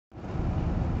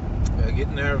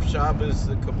Getting Erev Shabbos,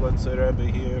 the Koblenzer Rebbe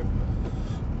here.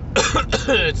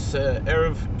 It's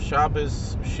Erev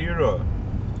Shabbos Shira,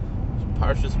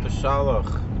 Parshas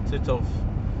Peshalach, Titov,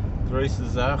 Dreis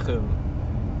Zachem,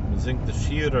 Zingt the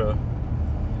Shira,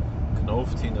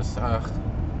 Knoftin Asach.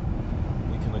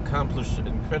 We can accomplish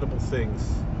incredible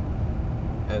things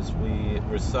as we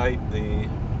recite the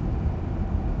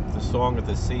Song of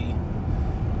the Sea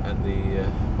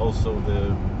and also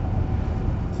the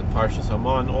Parshas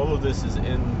Haman. All of this is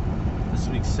in this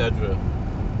week's Sedra.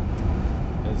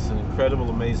 It's an incredible,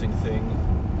 amazing thing,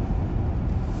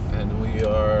 and we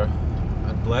are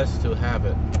blessed to have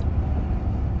it.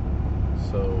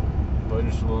 So,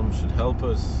 B'nai Shalom should help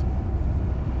us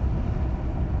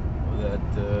that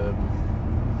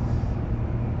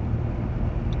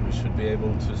we should be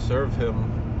able to serve Him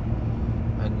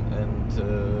and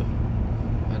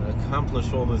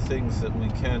accomplish all the things that we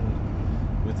can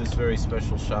with this very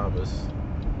special Shabbos,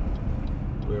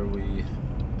 where we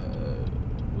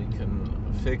can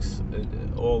fix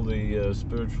all the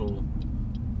spiritual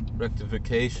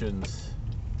rectifications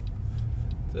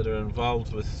that are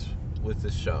involved with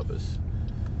this Shabbos,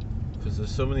 because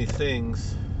there's so many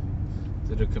things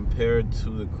that are compared to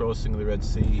the crossing of the Red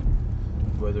Sea,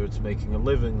 whether it's making a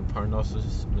living,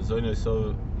 parnosas, mezonos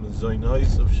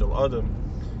of shel adam,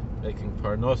 making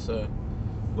parnosa,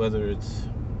 whether it's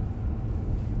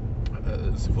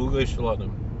zvugei shel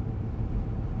adam,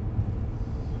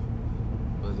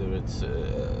 whether it's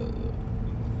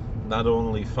not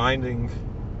only finding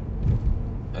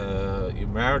your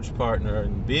marriage partner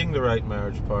and being the right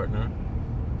marriage partner,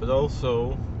 but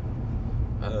also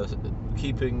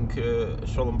keeping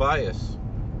shalom bayis.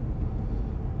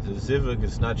 The zivug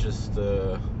is not just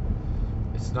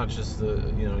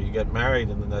you get married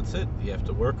and then that's it. You have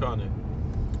to work on it.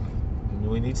 And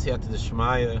we need siyata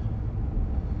d'shmaya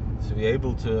to be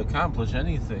able to accomplish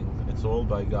anything. It's all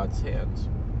by God's hands.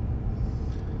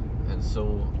 And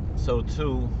so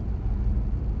too,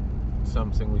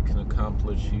 something we can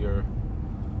accomplish here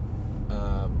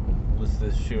with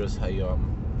this Shiras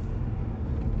Hayom.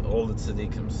 All the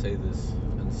tzaddikim say this,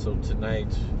 and so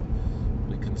tonight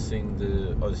we can sing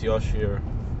the Oz Yoshir,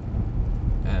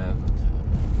 and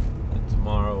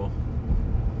tomorrow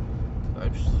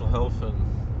Helfen.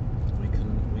 We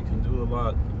can do a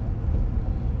lot.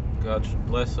 God should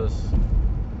bless us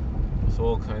with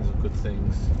all kinds of good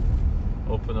things.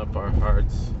 Open up our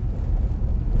hearts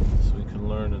so we can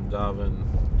learn and daven,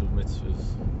 do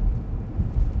mitzvahs.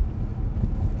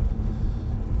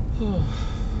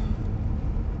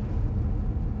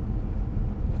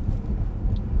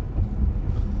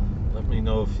 Let me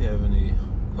know if you have any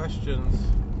questions,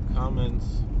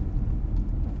 comments.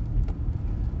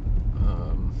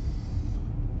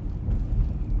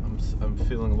 I'm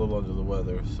feeling a little under the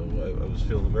weather, so I was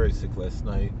feeling very sick last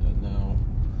night, and now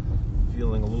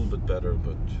feeling a little bit better,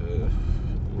 but a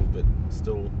little bit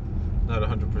still not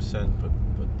 100%.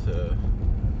 But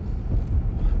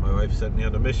my wife sent me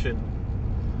on a mission,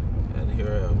 and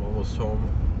here I'm almost home.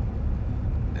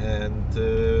 And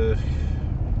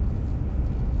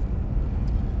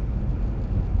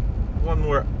one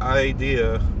more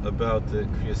idea about the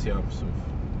Kriyas Yam Suf.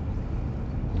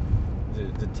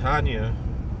 The Tanya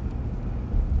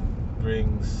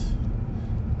brings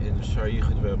in Shar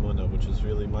Yichud Ve'emunah, which is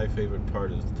really my favorite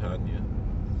part of the Tanya.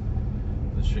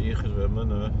 The Shar Yichud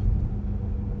Ve'emunah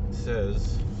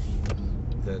says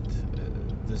that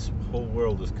this whole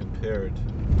world is compared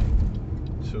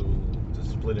to the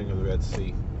splitting of the Red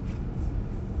Sea.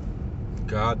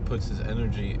 God puts His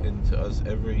energy into us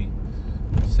every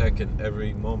second,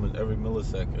 every moment, every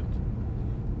millisecond,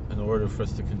 in order for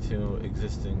us to continue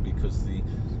existing, because the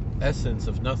essence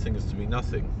of nothing is to be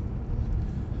nothing.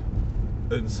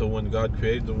 And so when God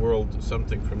created the world,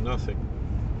 something from nothing,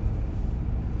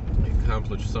 He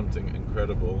accomplished something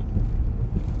incredible.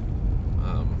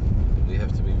 We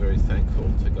have to be very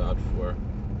thankful to God for.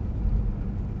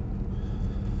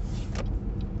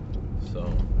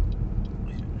 So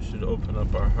we should open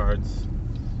up our hearts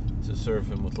to serve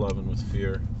Him with love and with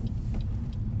fear,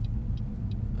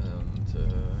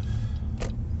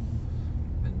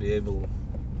 and be able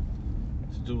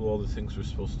to do all the things we're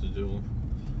supposed to do,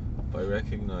 by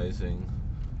recognizing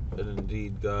that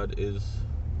indeed God is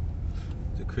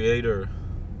the creator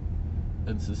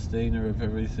and sustainer of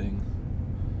everything.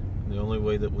 And the only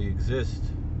way that we exist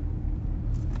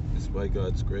is by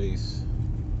God's grace.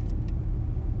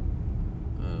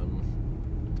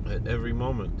 At every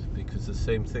moment, because the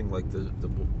same thing, like the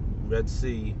Red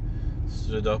Sea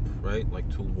stood up, right, like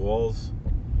two walls,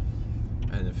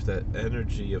 and if that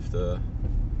energy of the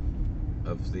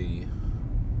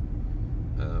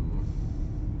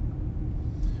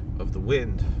of the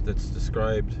wind that's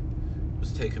described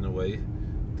was taken away,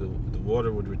 the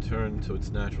water would return to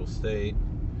its natural state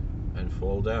and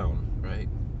fall down, right?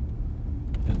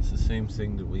 And it's the same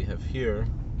thing that we have here,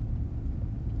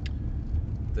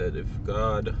 that if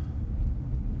God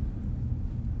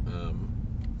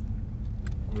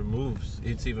removes,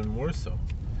 it's even more so,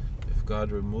 if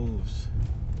God removes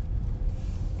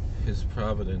his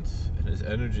providence and his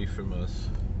energy from us,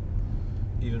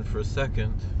 even for a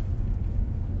second,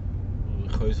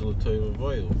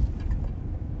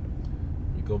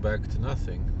 we go back to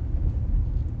nothing.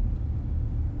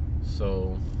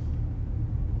 So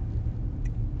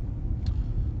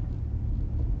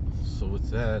with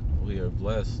that, we are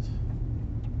blessed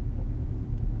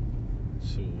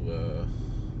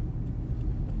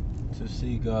to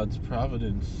see God's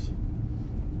providence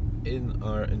in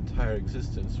our entire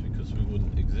existence, because we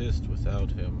wouldn't exist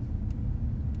without him.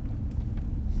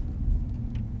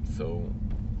 So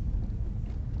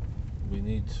we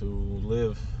need to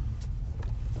live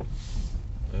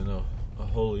in a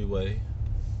holy way,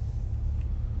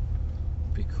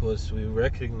 because we're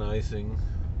recognizing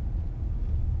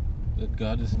that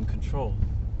God is in control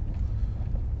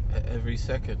every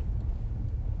second.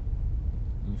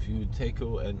 If you take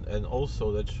and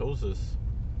also that shows us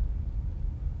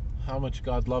how much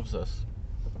God loves us,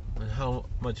 and how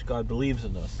much God believes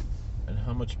in us, and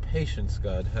how much patience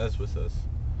God has with us,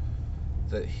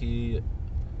 that he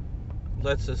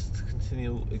lets us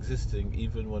continue existing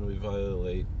even when we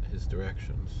violate his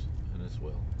directions and his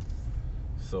will.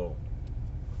 So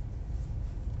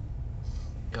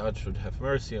God should have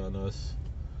mercy on us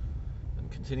and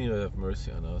continue to have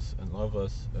mercy on us and love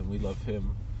us, and we love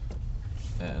him,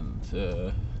 and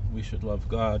we should love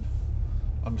God.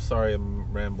 I'm sorry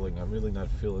I'm rambling. I'm really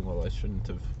not feeling well. I shouldn't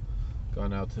have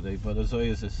gone out today. But as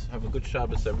always, have a good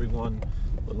Shabbos, everyone.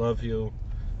 We love you,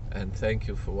 and thank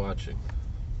you for watching.